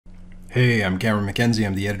Hey, I'm Cameron McKenzie.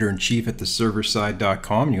 I'm the editor-in-chief at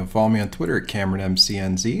theserverside.com. You can follow me on Twitter at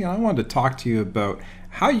CameronMCNZ. And I wanted to talk to you about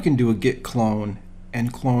how you can do a git clone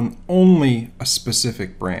and clone only a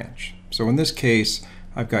specific branch. So in this case,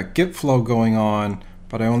 I've got git flow going on,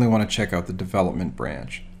 but I only want to check out the development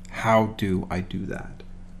branch. How do I do that?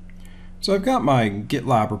 So I've got my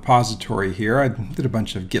GitLab repository here. I did a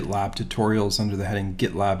bunch of GitLab tutorials under the heading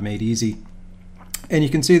GitLab Made Easy. And you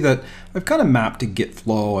can see that I've kind of mapped to git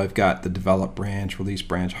flow. I've got the develop branch, release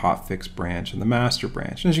branch, hotfix branch, and the master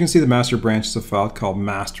branch. And as you can see, the master branch is a file called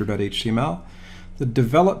master.html. The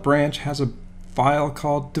develop branch has a file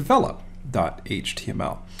called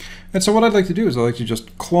develop.html. And so what I'd like to do is I'd like to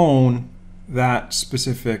just clone that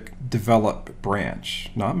specific develop branch,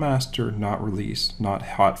 not master, not release, not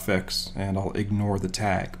hotfix, and I'll ignore the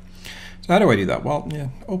tag. So how do I do that? Well,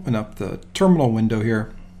 open up the terminal window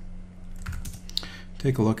here.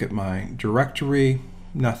 Take a look at my directory,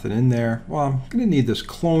 nothing in there. Well, I'm going to need this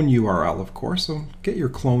clone URL, of course, so get your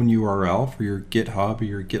clone URL for your GitHub or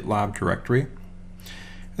your GitLab directory.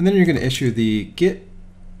 And then you're going to issue the git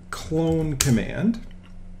clone command.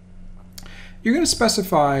 You're going to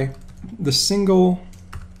specify the single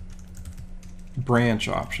branch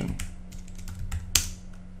option.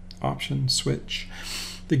 Option switch.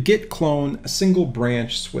 The git clone a single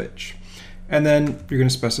branch switch. And then you're going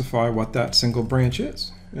to specify what that single branch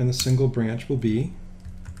is. And the single branch will be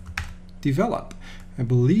develop. I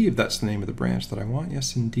believe that's the name of the branch that I want.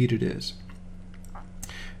 Yes, indeed it is.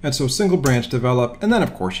 And so single branch develop. And then,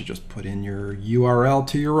 of course, you just put in your URL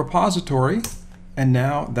to your repository. And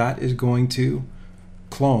now that is going to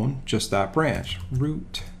clone just that branch.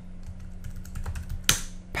 Root,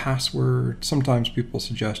 password. Sometimes people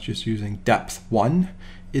suggest just using depth1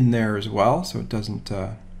 in there as well, so it doesn't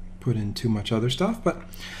put in too much other stuff, but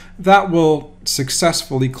that will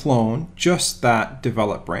successfully clone just that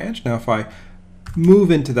develop branch. Now if I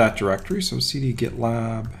move into that directory, so cd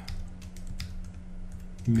GitLab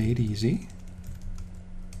Made Easy,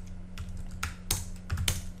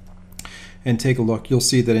 and take a look, you'll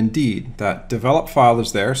see that indeed that develop file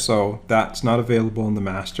is there, so that's not available in the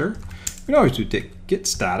master. We can always do git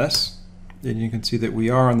status, and you can see that we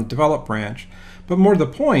are on the develop branch, but more to the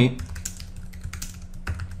point,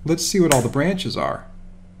 let's see what all the branches are.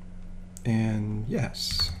 And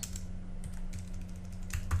yes.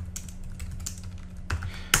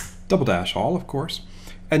 Double dash all, of course.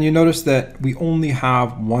 And you notice that we only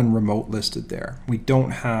have one remote listed there. We don't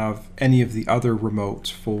have any of the other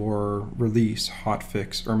remotes for release,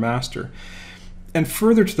 hotfix, or master. And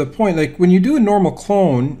further to the point, like when you do a normal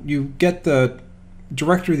clone, you get the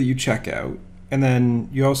directory that you check out, and then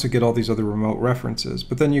you also get all these other remote references.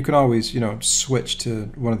 But then you can always, switch to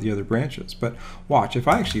one of the other branches. But watch, if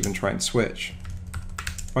I actually even try and switch,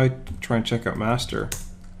 if I try and check out master,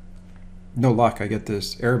 no luck, I get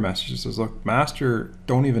this error message that says, look, master,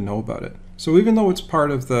 don't even know about it. So even though it's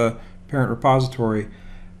part of the parent repository,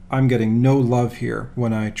 I'm getting no love here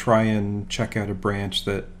when I try and check out a branch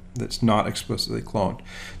that's not explicitly cloned.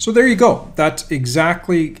 So there you go. That's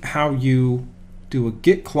exactly how you do a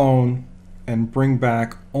git clone and bring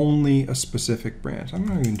back only a specific branch. I'm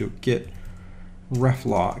going to do git ref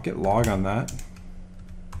log, git log on that.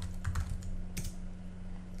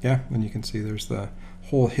 Yeah, and you can see there's the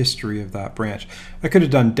whole history of that branch. I could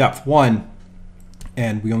have done depth1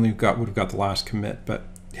 and we only would have got the last commit, but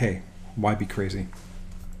hey, why be crazy?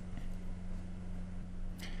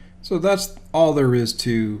 So that's all there is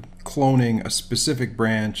to cloning a specific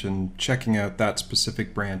branch and checking out that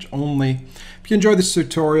specific branch only. If you enjoyed this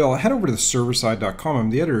tutorial, head over to theserverside.com.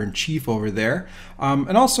 I'm the editor-in-chief over there.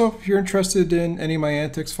 And also, if you're interested in any of my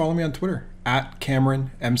antics, follow me on Twitter at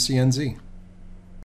CameronMCNZ.